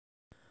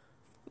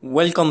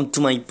Welcome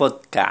to my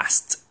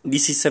podcast.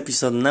 This is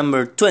episode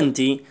number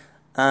 20,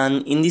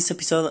 and in this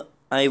episode,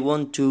 I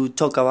want to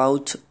talk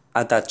about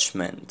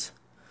attachment.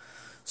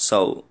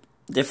 So,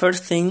 the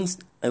first things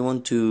I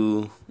want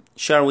to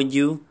share with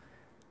you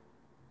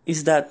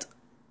is that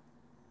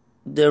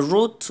the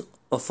root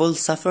of all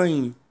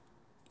suffering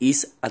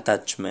is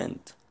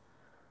attachment,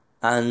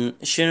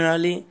 and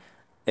generally,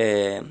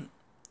 the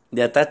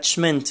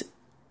attachment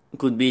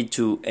could be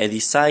to a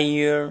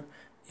desire,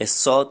 a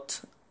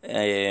thought,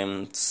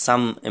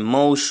 some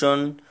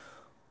emotion,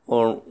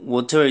 or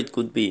whatever it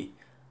could be.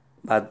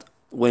 But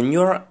when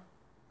you're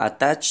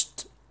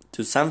attached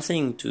to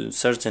something, to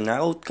certain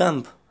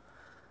outcome,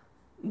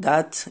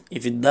 that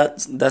if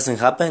that doesn't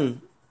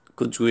happen,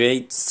 could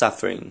create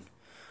suffering.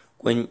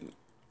 When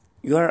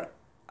you are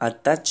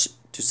attached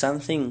to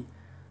something,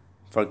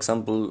 for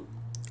example,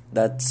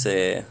 that's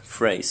a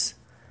phrase: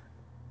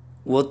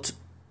 what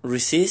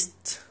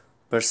resists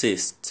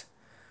persists.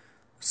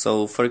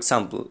 So, for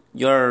example,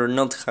 you're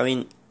not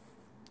having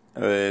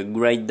a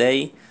great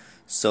day,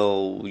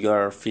 so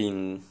you're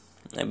feeling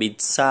a bit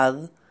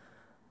sad,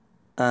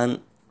 and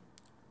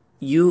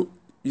you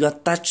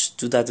attach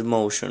to that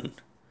emotion.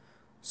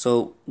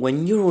 So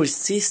when you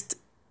resist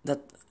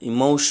that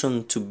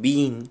emotion to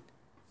being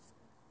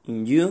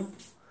in you,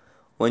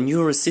 when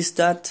you resist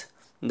that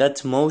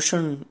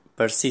emotion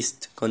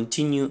persists,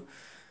 continue.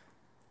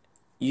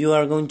 You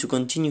are going to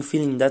continue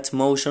feeling that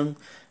emotion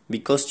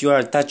because you are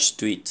attached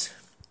to it.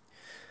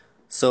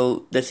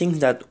 So the thing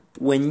that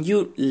when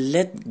you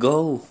let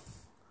go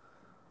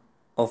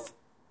of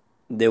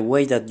the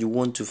way that you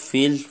want to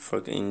feel, for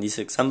in this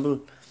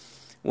example,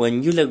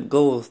 when you let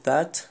go of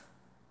that,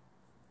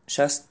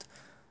 just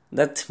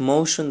that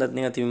emotion, that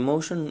negative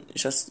emotion,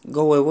 just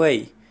go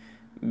away,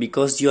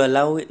 because you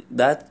allow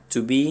that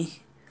to be,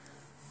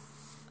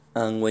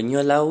 and when you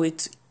allow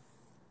it,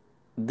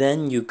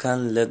 then you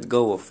can let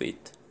go of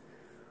it.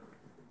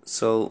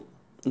 So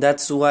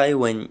that's why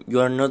when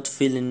you are not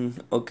feeling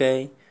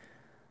okay,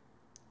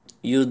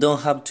 you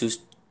don't have to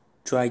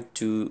try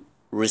to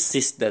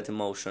resist that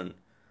emotion.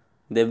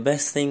 The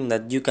best thing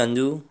that you can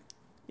do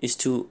is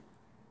to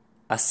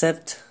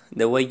accept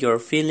the way you're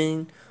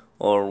feeling,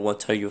 or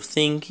what are you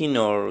thinking,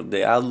 or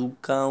the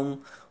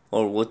outcome,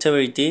 or whatever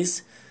it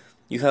is.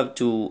 You have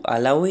to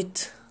allow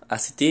it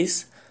as it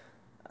is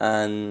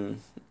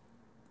and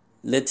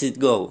let it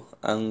go.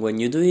 And when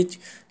you do it,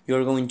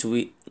 you're going to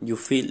be, you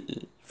feel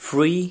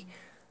free,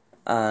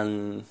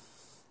 and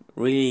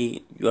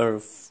really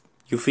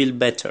you feel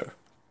better.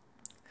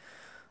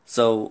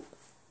 So,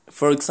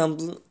 for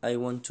example, I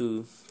want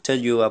to tell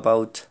you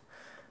about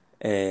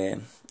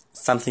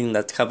something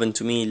that happened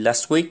to me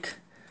last week.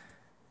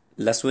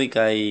 Last week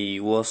I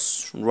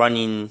was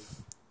running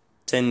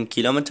 10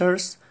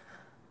 kilometers,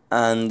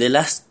 and the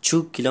last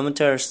 2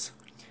 kilometers,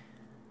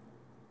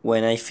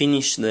 when I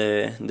finished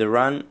the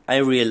run, I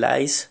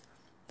realized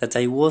that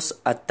I was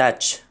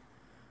attached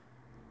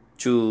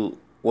to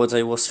what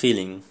I was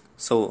feeling.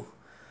 So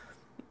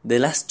the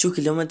last 2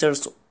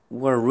 kilometers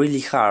were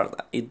really hard.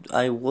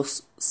 I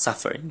was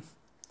suffering.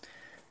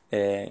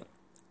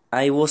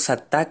 I was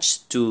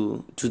attached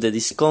to the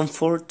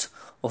discomfort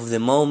of the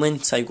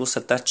moment. I was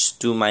attached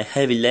to my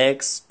heavy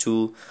legs,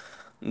 to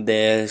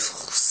the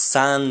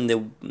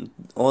sun,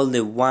 all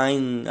the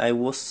wine. I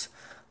was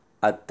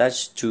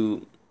attached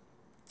to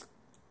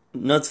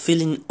not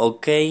feeling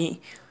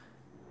okay,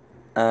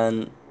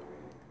 and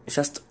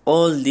just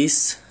all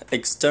these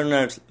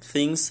external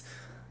things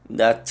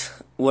that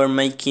were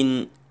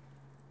making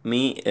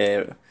me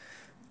a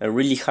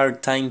really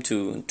hard time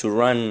to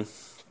run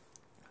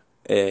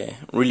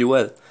really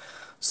well.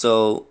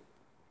 So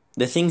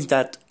the things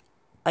that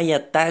I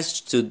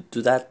attached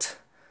to that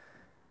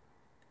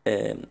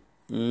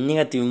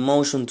negative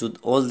emotion, to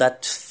all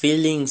that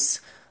feelings,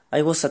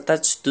 I was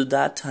attached to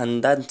that,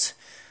 and that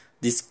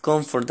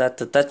discomfort, that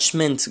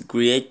attachment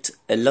create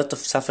a lot of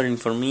suffering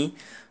for me.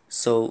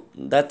 So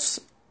that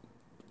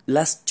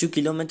last 2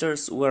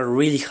 kilometers were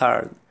really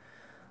hard.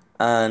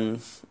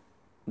 And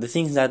the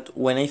thing that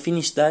when I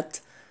finished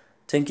that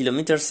 10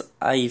 kilometers,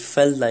 I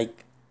felt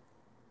like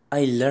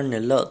I learned a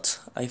lot.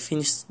 I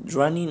finished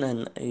running,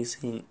 and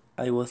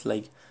I was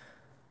like,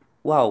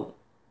 wow,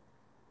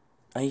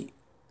 I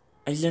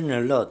learned a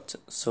lot.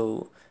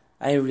 So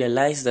I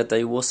realized that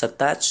I was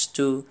attached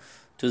to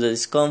the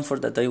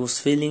discomfort that I was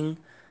feeling.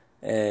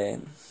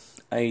 I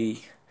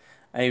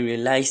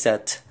realized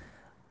that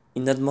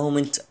in that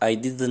moment I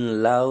didn't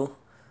allow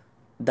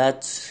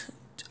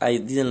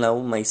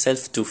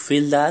myself to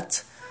feel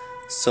that.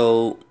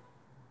 So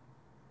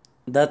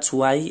that's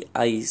why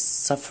I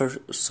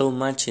suffer so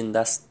much in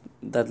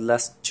that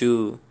last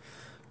 2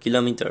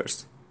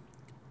 kilometers.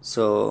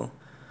 So,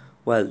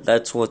 well,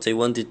 that's what I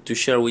wanted to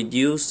share with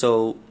you.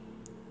 So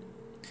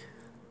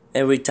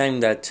every time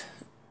that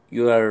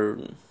you are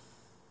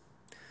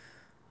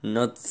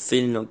not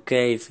feeling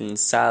okay, feeling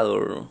sad,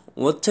 or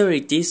whatever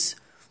it is,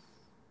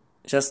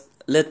 just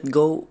let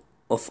go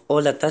of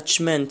all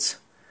attachment,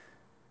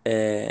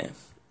 and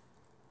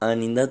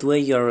in that way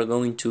you are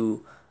going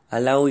to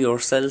allow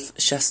yourself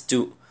just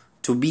to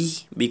to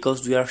be,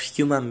 because we are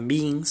human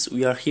beings,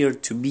 we are here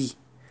to be.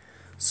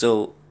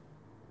 So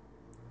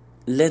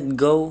let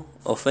go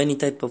of any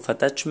type of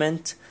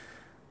attachment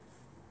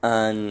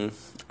and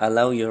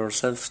allow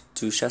yourself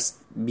to just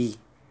be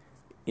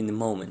in the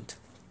moment.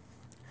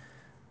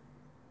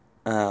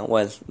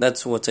 Well,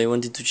 that's what I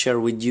wanted to share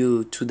with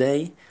you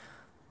today.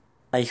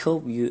 I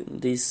hope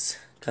this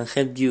can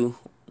help you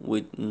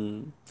with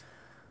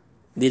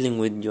dealing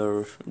with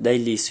your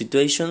daily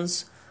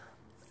situations,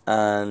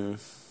 and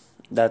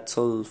that's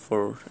all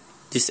for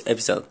this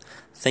episode.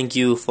 Thank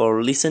you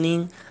for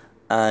listening,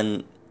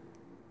 and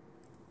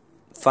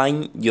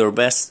find your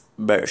best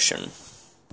version.